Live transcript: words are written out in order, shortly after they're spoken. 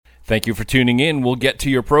Thank you for tuning in. We'll get to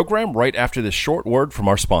your program right after this short word from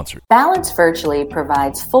our sponsor. Balance Virtually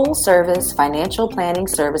provides full-service financial planning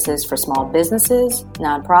services for small businesses,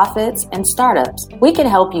 nonprofits, and startups. We can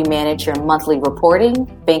help you manage your monthly reporting,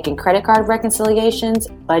 bank and credit card reconciliations,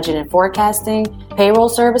 budget and forecasting, payroll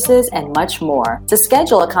services, and much more. To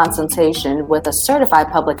schedule a consultation with a certified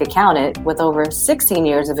public accountant with over 16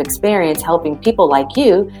 years of experience helping people like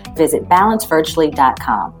you, visit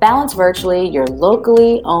balancevirtually.com. Balance Virtually, your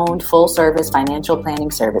locally owned full-service financial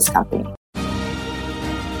planning service company.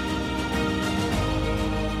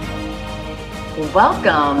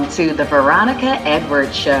 Welcome to the Veronica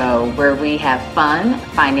Edwards Show, where we have fun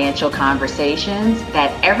financial conversations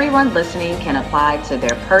that everyone listening can apply to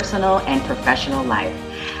their personal and professional life.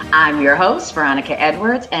 I'm your host, Veronica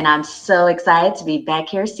Edwards, and I'm so excited to be back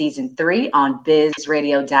here, season 3 on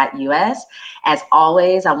bizradio.us. As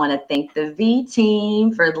always, I want to thank the V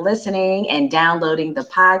team for listening and downloading the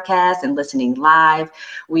podcast and listening live.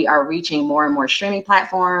 We are reaching more and more streaming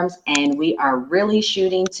platforms, and we are really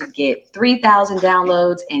shooting to get 3,000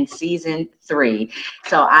 downloads in season 3.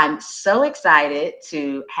 So I'm so excited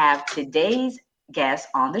to have today's guest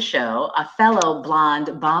on the show, a fellow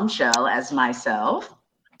blonde bombshell as myself.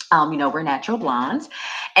 We're natural blondes.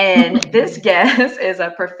 And this guest is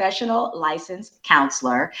a professional licensed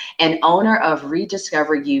counselor and owner of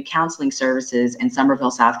Rediscover You Counseling Services in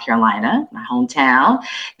Summerville, South Carolina, my hometown.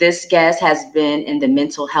 This guest has been in the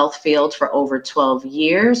mental health field for over 12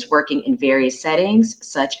 years, working in various settings,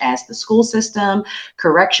 such as the school system,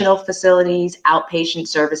 correctional facilities, outpatient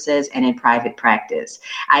services, and in private practice.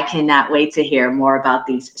 I cannot wait to hear more about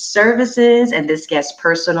these services and this guest's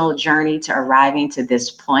personal journey to arriving to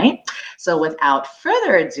this point. So without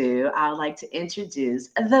further ado, I would like to introduce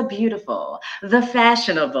the beautiful, the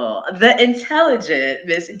fashionable, the intelligent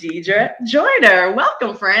Miss Deidre Joyner.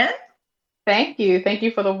 Welcome, friend. Thank you. Thank you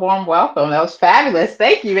for the warm welcome. That was fabulous.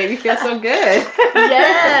 Thank you. Made me feel so good.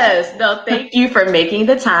 Yes. No, thank you for making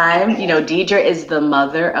the time. Deidre is the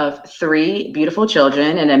mother of 3 beautiful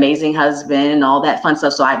children, an amazing husband, and all that fun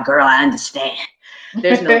stuff. So I understand.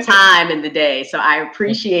 There's no time in the day. So I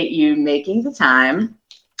appreciate you making the time.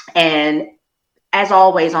 And as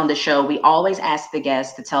always on the show, we always ask the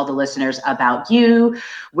guests to tell the listeners about you,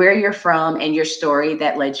 where you're from, and your story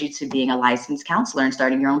that led you to being a licensed counselor and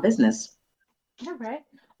starting your own business. All right.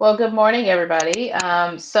 Well, good morning, everybody.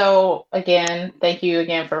 So again, thank you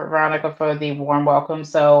again for Veronica for the warm welcome.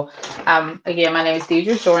 So again, my name is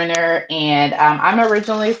Deidre Joyner, and I'm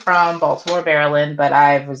originally from Baltimore, Maryland, but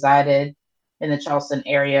I've resided in the Charleston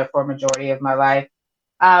area for a majority of my life.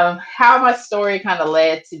 How my story kind of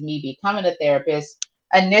led to me becoming a therapist.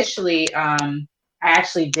 Initially, I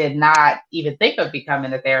actually did not even think of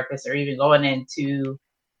becoming a therapist or even going into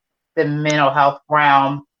the mental health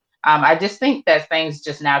realm. I just think that things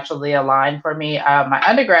just naturally aligned for me. My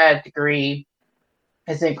undergrad degree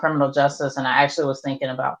is in criminal justice, and I actually was thinking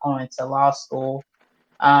about going to law school.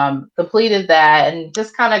 Completed that and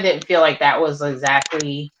just kind of didn't feel like that was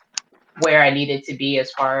exactly where I needed to be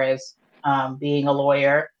as far as being a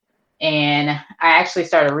lawyer. And I actually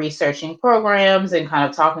started researching programs and kind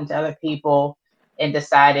of talking to other people and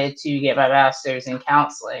decided to get my master's in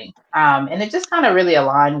counseling. And it just kind of really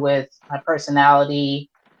aligned with my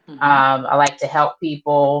personality. I like to help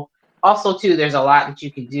people. Also, too, there's a lot that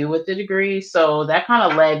you can do with the degree. So that kind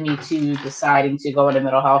of led me to deciding to go in the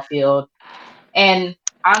mental health field. And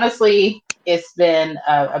honestly, it's been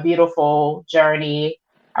a beautiful journey.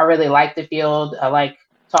 I really like the field. I like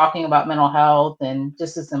talking about mental health and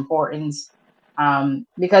just its importance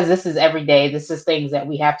because this is every day. This is things that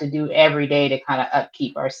we have to do every day to kind of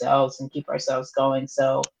upkeep ourselves and keep ourselves going.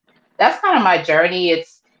 So that's kind of my journey. It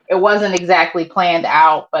wasn't exactly planned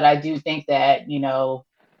out, but I do think that,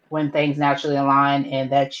 when things naturally align and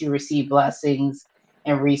that you receive blessings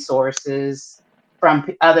and resources from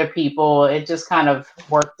other people, it just kind of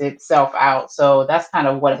worked itself out. So that's kind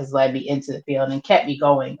of what has led me into the field and kept me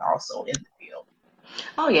going also in the field.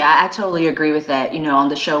 Oh, yeah, I totally agree with that. On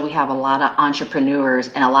the show, we have a lot of entrepreneurs,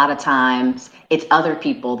 and a lot of times it's other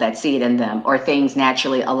people that see it in them or things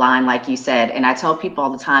naturally align, like you said. And I tell people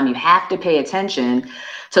all the time, you have to pay attention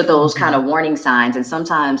to those kind of warning signs. And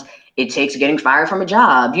sometimes it takes getting fired from a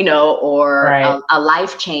job, or right. a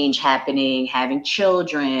life change happening, having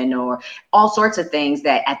children, or all sorts of things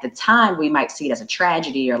that at the time we might see it as a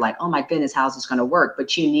tragedy or like, oh, my goodness, how's this going to work?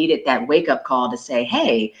 But you needed that wake up call to say,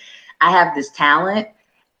 hey, I have this talent.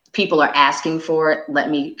 People are asking for it. Let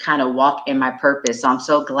me kind of walk in my purpose. So I'm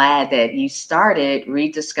so glad that you started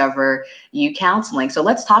Rediscover You Counseling. So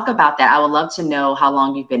let's talk about that. I would love to know how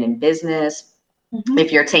long you've been in business,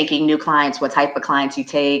 if you're taking new clients, what type of clients you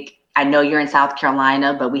take, I know you're in South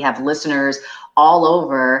Carolina, but we have listeners all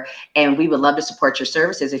over, and we would love to support your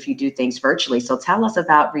services if you do things virtually. So tell us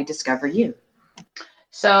about Rediscover You.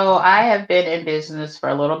 So I have been in business for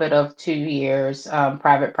a little bit of 2 years,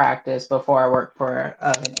 private practice, before I worked for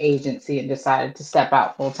an agency and decided to step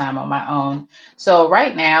out full time on my own. So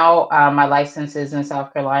right now, my license is in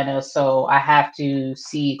South Carolina, so I have to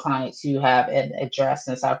see clients who have an address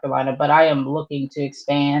in South Carolina, but I am looking to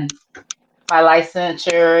expand my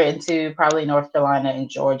licensure into probably North Carolina and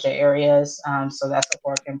Georgia areas. So that's a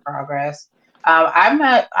work in progress.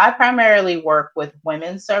 I primarily work with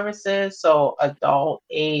women's services, so adult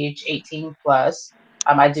age 18 plus.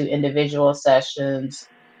 I do individual sessions,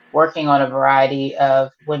 working on a variety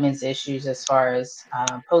of women's issues as far as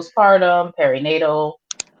postpartum, perinatal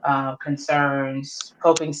concerns,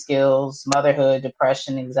 coping skills, motherhood,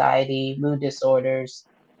 depression, anxiety, mood disorders.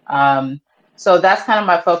 So that's kind of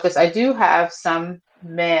my focus. I do have some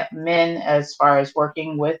men as far as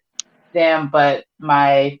working with them, but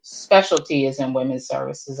my specialty is in women's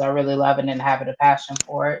services. I really love it and have a passion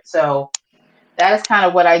for it. So that is kind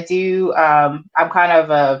of what I do. I'm kind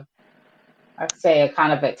of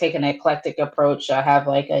take an eclectic approach. I have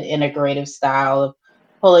like an integrative style of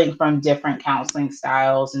pulling from different counseling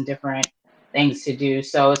styles and different things to do.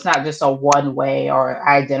 So it's not just a one way, or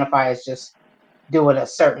I identify as just doing a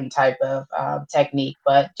certain type of technique,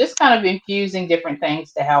 but just kind of infusing different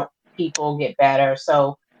things to help people get better.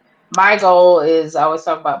 So my goal is, I always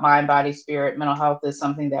talk about mind, body, spirit. Mental health is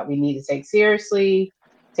something that we need to take seriously,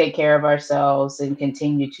 take care of ourselves, and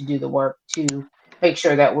continue to do the work to make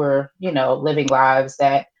sure that we're, living lives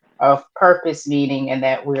that are of purpose, meaning, and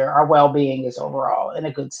that our well-being is overall in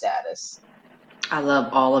a good status. I love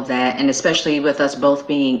all of that. And especially with us both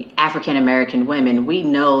being African American women, we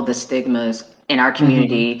know the stigmas in our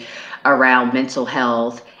community around mental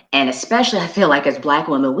health. And especially, I feel like as Black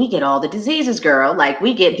women, we get all the diseases, girl. Like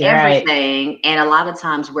we get everything. Right. And a lot of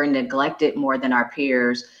times we're neglected more than our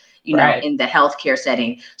peers, right. in the healthcare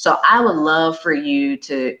setting. So I would love for you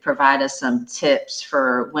to provide us some tips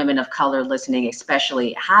for women of color listening,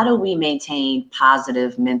 especially how do we maintain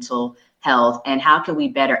positive mental health, and how can we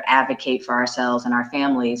better advocate for ourselves and our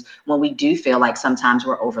families when we do feel like sometimes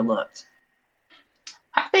we're overlooked?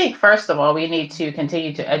 I think, first of all, we need to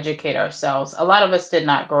continue to educate ourselves. A lot of us did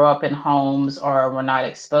not grow up in homes or were not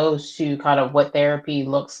exposed to kind of what therapy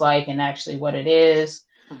looks like and actually what it is.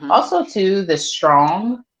 Also, to the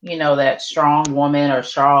strong, that strong woman or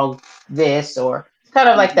strong this, or kind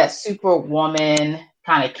of like that superwoman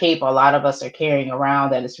kind of cape a lot of us are carrying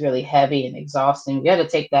around that is really heavy and exhausting. You got to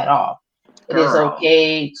take that off. It is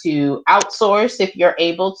okay to outsource if you're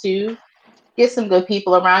able to. Get some good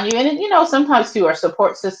people around you. And, sometimes too, our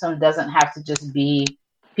support system doesn't have to just be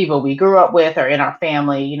people we grew up with or in our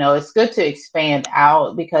family. It's good to expand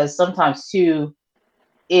out, because sometimes too,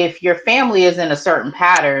 if your family is in a certain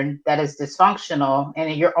pattern that is dysfunctional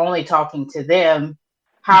and you're only talking to them,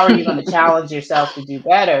 how are you going to challenge yourself to do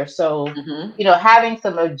better? So, having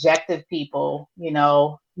some objective people,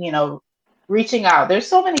 reaching out. There's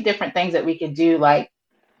so many different things that we could do, like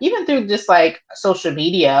even through just like social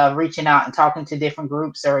media, reaching out and talking to different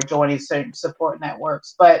groups or joining certain support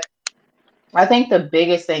networks. But I think the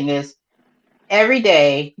biggest thing is every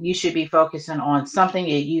day you should be focusing on something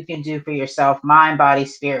that you can do for yourself, mind, body,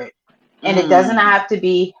 spirit. And it doesn't have to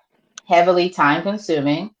be heavily time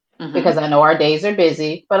consuming, because I know our days are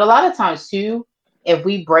busy. But a lot of times too, if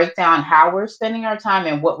we break down how we're spending our time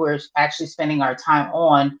and what we're actually spending our time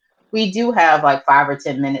on, we do have like 5 or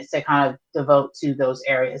 10 minutes to kind of devote to those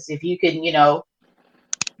areas. If you can,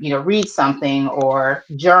 read something or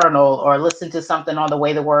journal or listen to something on the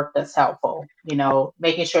way to work that's helpful,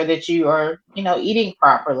 making sure that you are, eating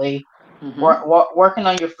properly, working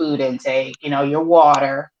on your food intake, your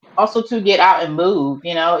water, also to get out and move,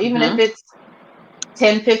 even if it's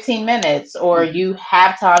 10, 15 minutes, or you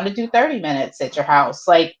have time to do 30 minutes at your house,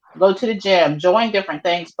 like go to the gym, join different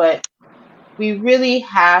things. But we really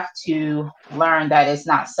have to learn that it's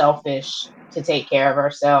not selfish to take care of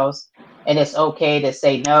ourselves, and it's okay to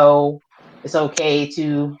say no. It's okay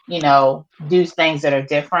to, do things that are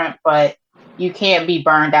different, but you can't be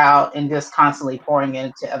burned out and just constantly pouring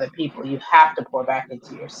into other people. You have to pour back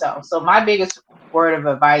into yourself. So my biggest word of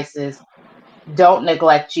advice is don't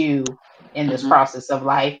neglect you in this process of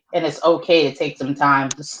life. And it's okay to take some time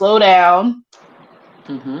to slow down,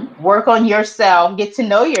 work on yourself, get to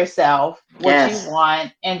know yourself, what you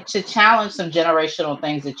want, and to challenge some generational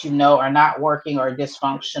things that are not working or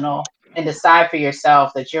dysfunctional, and decide for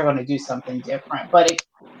yourself that you're going to do something different. But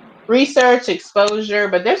research, exposure,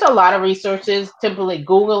 but there's a lot of resources, simply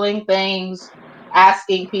Googling things,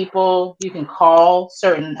 asking people. You can call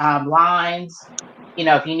certain lines.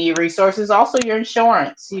 If you need resources, also your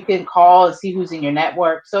insurance, you can call and see who's in your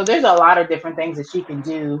network. So there's a lot of different things that you can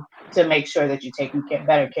do to make sure that you're taking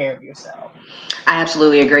better care of yourself. I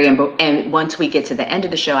absolutely agree. And once we get to the end of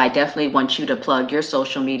the show, I definitely want you to plug your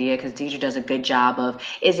social media, because Deidre does a good job of,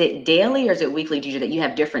 is it daily or is it weekly, Deidre, that you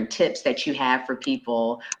have different tips that you have for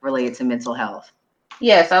people related to mental health?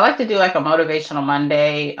 Yes, I like to do like a motivational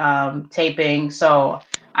Monday taping. So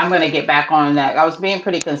I'm going to get back on that. I was being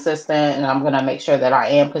pretty consistent, and I'm going to make sure that I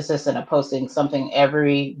am consistent of posting something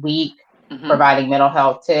every week, providing mental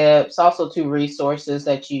health tips, also two resources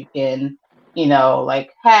that you can,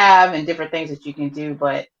 like have, and different things that you can do.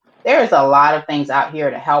 But there is a lot of things out here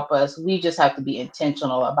to help us. We just have to be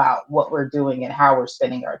intentional about what we're doing and how we're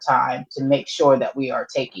spending our time to make sure that we are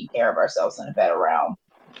taking care of ourselves in a better realm.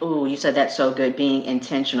 Oh, you said that so good, being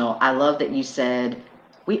intentional. I love that you said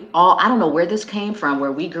I don't know where this came from,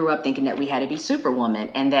 where we grew up thinking that we had to be superwoman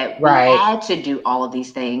and that we had to do all of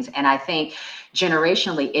these things. And I think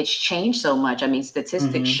generationally, it's changed so much. I mean,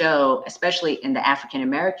 statistics show, especially in the African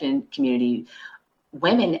American community,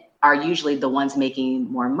 women are usually the ones making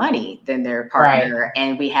more money than their partner,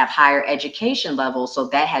 and we have higher education levels. So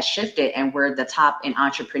that has shifted, and we're the top in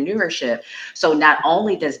entrepreneurship. So not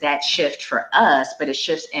only does that shift for us, but it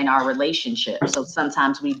shifts in our relationship. So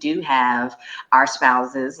sometimes we do have our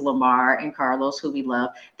spouses, Lamar and Carlos, who we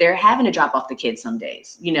love, they're having to drop off the kids some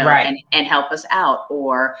days, and help us out.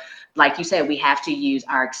 Or like you said, we have to use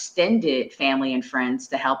our extended family and friends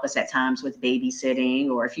to help us at times with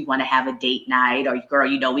babysitting, or if you want to have a date night, or girl,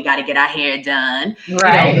 we got to get our hair done,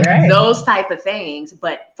 those type of things.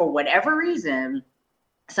 But for whatever reason,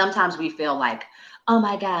 sometimes we feel like, oh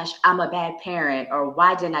my gosh, I'm a bad parent, or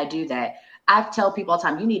why didn't I do that? I tell people all the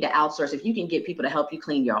time, you need to outsource. If you can get people to help you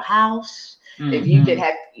clean your house, if you could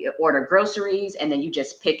order groceries and then you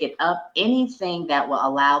just pick it up, anything that will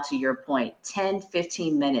allow, to your point, 10,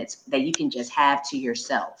 15 minutes that you can just have to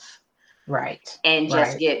yourself. And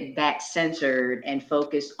just get back centered and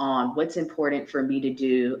focused on what's important for me to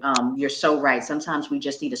do. You're so right. Sometimes we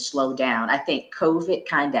just need to slow down. I think COVID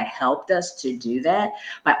kind of helped us to do that.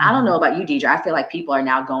 But I don't know about you, Deidre. I feel like people are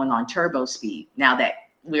now going on turbo speed now that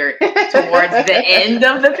we're towards the end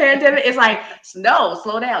of the pandemic. It's like, no,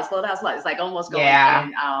 slow down. It's like almost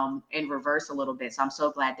going in reverse a little bit. So I'm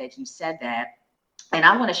so glad that you said that. And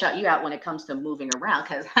I want to shout you out when it comes to moving around,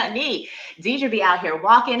 because, honey, Deidre be out here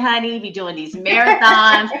walking, honey, be doing these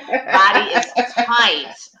marathons. Body is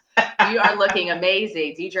tight. You are looking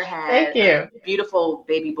amazing. Deidre had a beautiful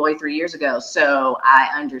baby boy 3 years ago. So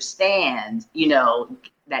I understand,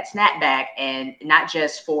 that snapback, and not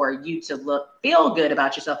just for you to feel good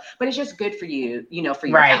about yourself, but it's just good for you, for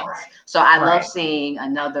your health. So I love seeing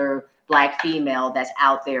another Black female that's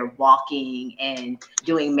out there walking and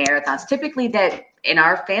doing marathons. Typically that in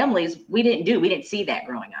our families, we didn't see that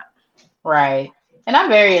growing up. And I'm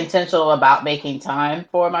very intentional about making time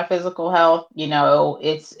for my physical health.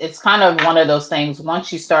 It's kind of one of those things,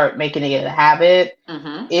 once you start making it a habit,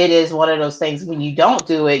 it is one of those things, when you don't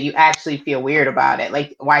do it, you actually feel weird about it.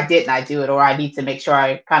 Like, why didn't I do it? Or I need to make sure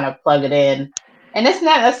I kind of plug it in. And it's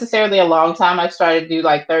not necessarily a long time. I've started to do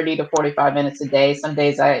like 30 to 45 minutes a day. Some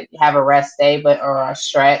days I have a rest day, or a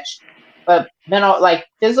stretch. But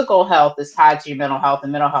physical health is tied to your mental health,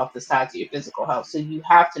 and mental health is tied to your physical health. So you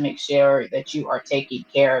have to make sure that you are taking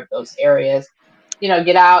care of those areas.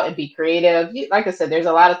 Get out and be creative. Like I said, there's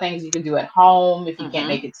a lot of things you can do at home if you can't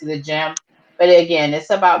make it to the gym. But again,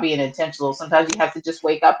 it's about being intentional. Sometimes you have to just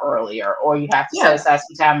wake up earlier, or you have to set aside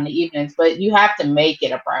some time in the evenings, but you have to make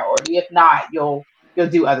it a priority. If not, you'll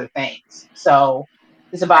do other things. So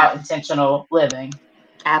it's about intentional living.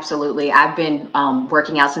 Absolutely. I've been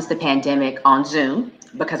working out since the pandemic on Zoom,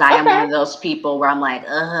 because I am one of those people where I'm like,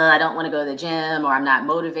 I don't want to go to the gym, or I'm not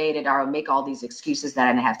motivated, or I'll make all these excuses that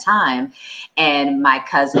I don't have time. And my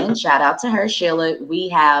cousin, shout out to her, Sheila, we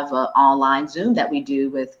have an online Zoom that we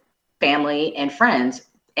do with family and friends.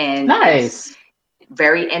 And nice.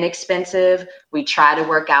 Very inexpensive. We try to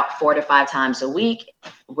work out 4 to 5 times a week.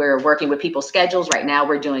 We're working with people's schedules. Right now,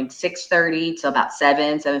 we're doing 6:30 to about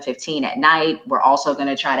 7:15 at night. We're also going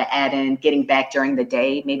to try to add in getting back during the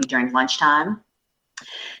day, maybe during lunchtime,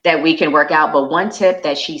 that we can work out. But one tip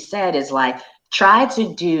that she said is try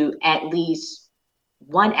to do at least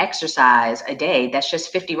one exercise a day that's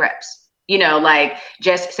just 50 reps. Like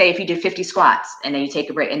just say if you did 50 squats and then you take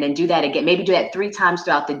a break and then do that again, maybe do that 3 times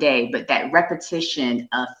throughout the day, but that repetition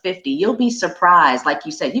of 50, you'll be surprised. Like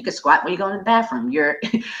you said, you can squat when you go in the bathroom. You're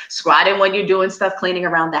squatting when you're doing stuff, cleaning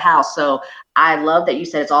around the house. So I love that you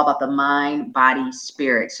said it's all about the mind, body,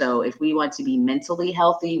 spirit. So if we want to be mentally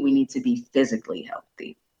healthy, we need to be physically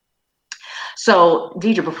healthy. So,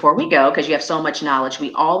 Deidre, before we go, because you have so much knowledge,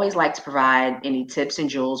 we always like to provide any tips and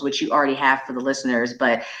jewels, which you already have for the listeners,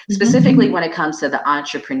 but specifically when it comes to the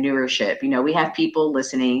entrepreneurship, we have people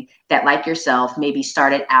listening that, like yourself, maybe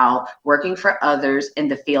started out working for others in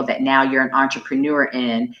the field that now you're an entrepreneur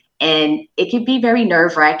in. And it can be very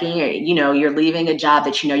nerve-wracking. You're leaving a job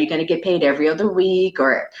that you're going to get paid every other week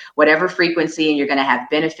or whatever frequency, and you're going to have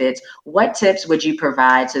benefits. What tips would you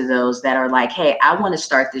provide to those that are like, hey, I want to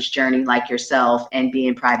start this journey like yourself and be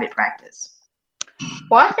in private practice?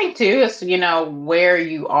 Well, I think too is, where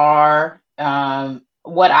you are.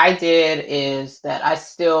 What I did is that I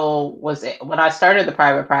still was, when I started the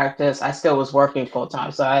private practice, I still was working full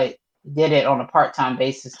time. So I did it on a part-time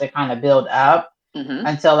basis to kind of build up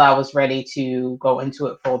until I was ready to go into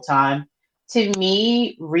it full time. To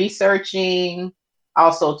me, researching,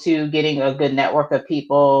 also to getting a good network of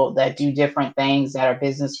people that do different things that are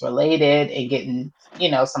business related and getting,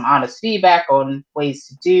 some honest feedback on ways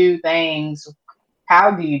to do things.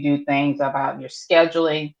 How do you do things about your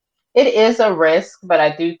scheduling? It is a risk, but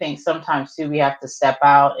I do think sometimes too, we have to step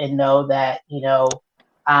out and know that, to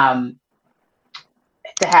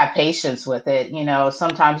have patience with it.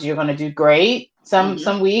 Sometimes you're going to do great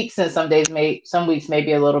some weeks, and some weeks may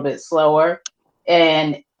be a little bit slower.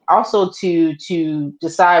 And also to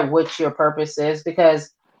decide what your purpose is, because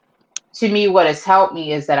to me, what has helped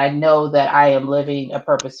me is that I know that I am living a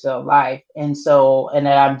purpose-filled life. And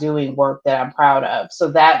that I'm doing work that I'm proud of.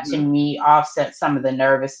 So that to me offsets some of the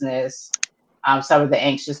nervousness, some of the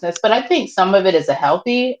anxiousness. But I think some of it is a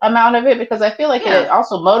healthy amount of it, because I feel like it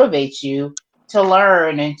also motivates you to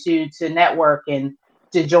learn and to network and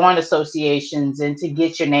to join associations and to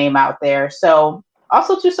get your name out there. So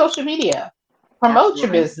also to social media, promote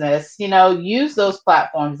your business, use those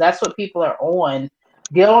platforms. That's what people are on.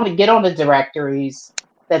 Get on the directories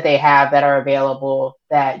that they have that are available,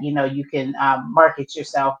 that, you can market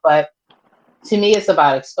yourself. But to me, it's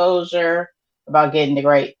about exposure, about getting the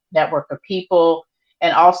right network of people,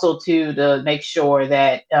 and also to make sure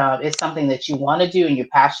that it's something that you want to do and you're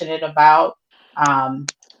passionate about.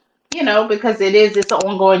 Because it's an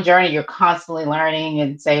ongoing journey. You're constantly learning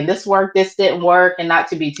and saying this worked, this didn't work, and not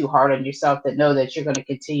to be too hard on yourself, but know that you're going to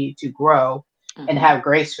continue to grow and have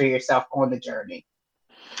grace for yourself on the journey.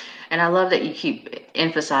 And I love that you keep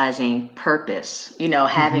emphasizing purpose,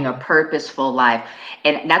 having a purposeful life.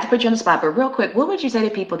 And not to put you on the spot, but real quick, what would you say to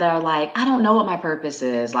people that are like, I don't know what my purpose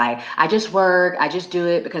is? Like, I just work, I just do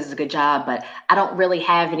it because it's a good job, but I don't really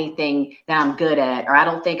have anything that I'm good at, or I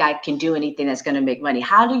don't think I can do anything that's going to make money.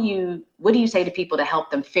 What do you say to people to help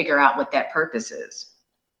them figure out what that purpose is?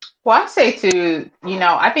 Well, I say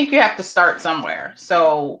I think you have to start somewhere.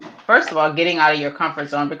 So first of all, getting out of your comfort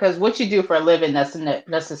zone, because what you do for a living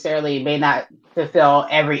necessarily may not fulfill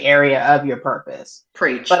every area of your purpose.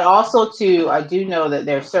 Preach. But also I do know that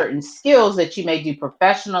there are certain skills that you may do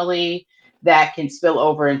professionally that can spill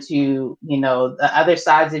over into, the other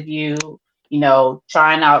sides of you,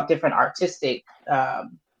 trying out different artistic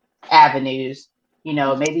avenues.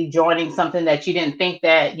 Maybe joining something that you didn't think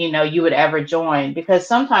that, you would ever join, because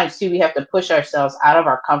sometimes too, we have to push ourselves out of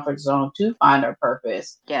our comfort zone to find our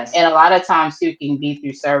purpose. Yes. And a lot of times too, it can be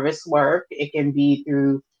through service work. It can be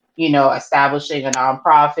through, establishing a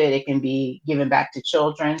nonprofit. It can be giving back to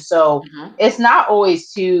children. So it's not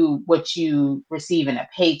always to what you receive in a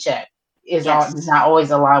paycheck is not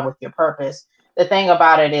always aligned with your purpose. The thing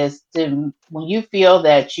about it is when you feel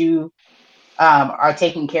that you are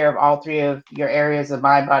taking care of all three of your areas of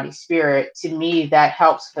mind, body, spirit, to me, that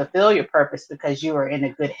helps fulfill your purpose, because you are in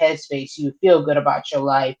a good headspace. You feel good about your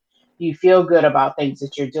life. You feel good about things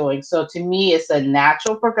that you're doing. So to me, it's a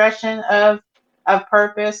natural progression of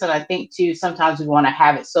purpose. And I think too, sometimes we want to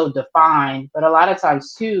have it so defined, but a lot of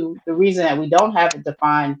times too, the reason that we don't have it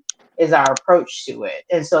defined is our approach to it.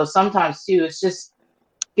 And so sometimes too, it's just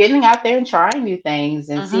getting out there and trying new things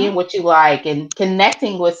and seeing what you like and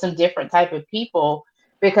connecting with some different type of people,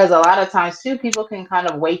 because a lot of times too, people can kind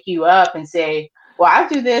of wake you up and say, well, I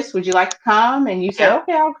do this. Would you like to come? And you say,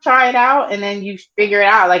 okay, I'll try it out. And then you figure it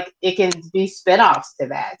out. Like, it can be spinoffs to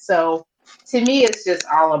that. So to me, it's just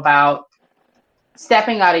all about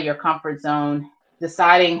stepping out of your comfort zone,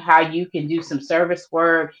 deciding how you can do some service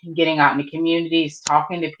work, getting out in the communities,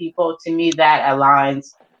 talking to people. To me, that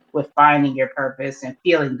aligns with finding your purpose and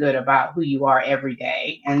feeling good about who you are every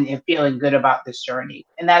day and feeling good about this journey.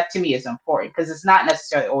 And that to me is important because it's not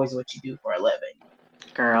necessarily always what you do for a living.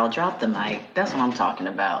 Girl, drop the mic. That's what I'm talking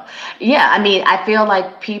about. Yeah, I mean, I feel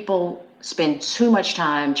like people spend too much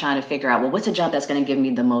time trying to figure out, well, what's a job that's going to give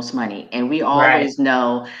me the most money? And we always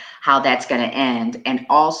know how that's going to end. And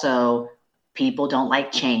also, people don't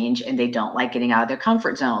like change and they don't like getting out of their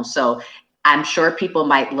comfort zone. So I'm sure people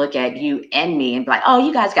might look at you and me and be like, oh,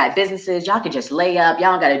 you guys got businesses. Y'all can just lay up.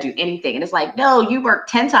 Y'all don't got to do anything. And it's like, no, you work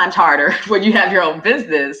 10 times harder when you have your own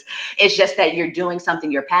business. It's just that you're doing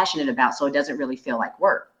something you're passionate about. So it doesn't really feel like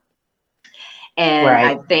work. And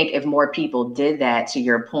I think if more people did that, to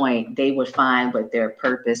your point, they would find what their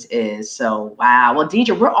purpose is. So, wow. Well,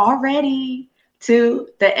 Deidre, we're already to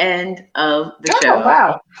the end of the show.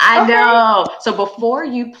 Wow. I know. So before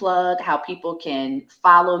you plug how people can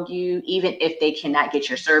follow you, even if they cannot get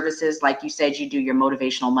your services, like you said, you do your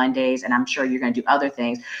Motivational Mondays, and I'm sure you're going to do other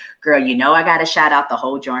things. Girl, you know I got to shout out the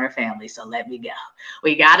whole Joyner family, so let me go.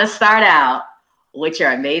 We got to start out with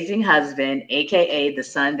your amazing husband, aka the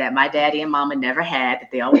son that my daddy and mama never had,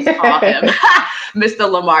 that they always call him,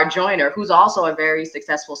 Mr. Lamar Joyner, who's also a very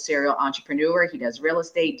successful serial entrepreneur. He does real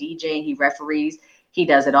estate, DJing, he referees, he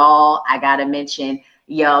does it all. I gotta mention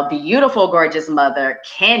your beautiful, gorgeous mother,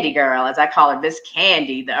 Candy Girl, as I call her, Miss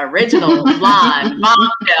Candy, the original blonde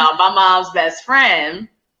Mompel, my mom's best friend,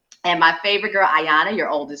 and my favorite girl, Ayana, your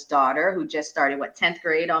oldest daughter, who just started 10th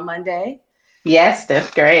grade on Monday. Yes,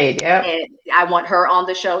 5th grade. Yeah. And I want her on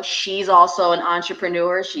the show. She's also an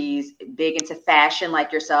entrepreneur. She's big into fashion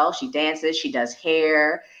like yourself. She dances, she does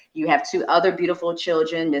hair. You have 2 other beautiful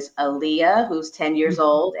children, Miss Aaliyah, who's 10 years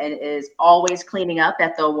old and is always cleaning up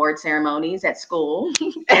at the award ceremonies at school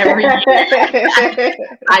every year.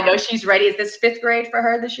 I know she's ready. Is this 5th grade for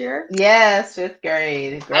her this year? Yes, 5th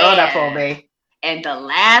grade. Growing up on me. And the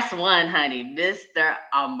last one, honey, Mr.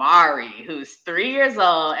 Amari, who's 3 years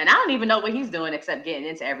old. And I don't even know what he's doing except getting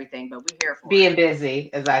into everything, but we're here for being busy,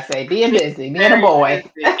 as I say, being busy, being a boy.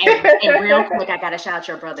 And real quick, I got to shout out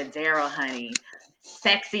your brother, Daryl, honey.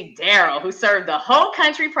 Sexy Daryl, who served the whole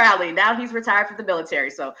country proudly. Now he's retired from the military.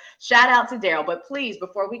 So shout out to Daryl. But please,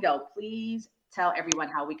 before we go, please tell everyone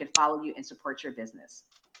how we can follow you and support your business.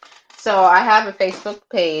 So I have a Facebook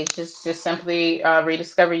page, just simply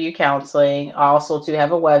Rediscover You Counseling. I also to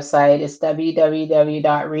have a website. It's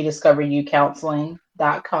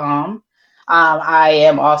www.rediscoveryoucounseling.com. I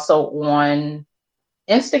am also on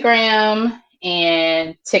Instagram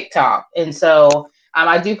and TikTok. And so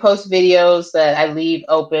I do post videos that I leave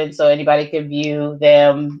open so anybody can view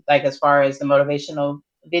them, like as far as the motivational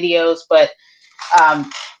videos. But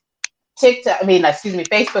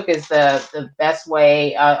Facebook is the best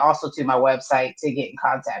way, also to my website, to get in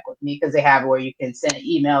contact with me, because they have where you can send an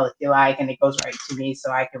email if you like, and it goes right to me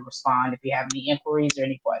so I can respond if you have any inquiries or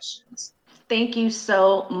any questions. Thank you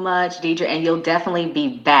so much, Deidre, and you'll definitely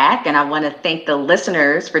be back. And I want to thank the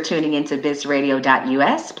listeners for tuning into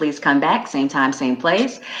bizradio.us. Please come back, same time, same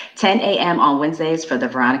place, 10 a.m. on Wednesdays for the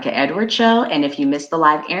Veronica Edwards Show. And if you missed the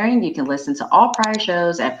live airing, you can listen to all prior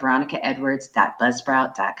shows at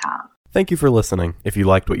veronicaedwards.buzzsprout.com. Thank you for listening. If you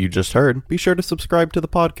liked what you just heard, be sure to subscribe to the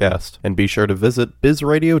podcast. And be sure to visit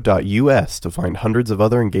bizradio.us to find hundreds of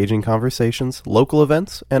other engaging conversations, local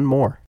events, and more.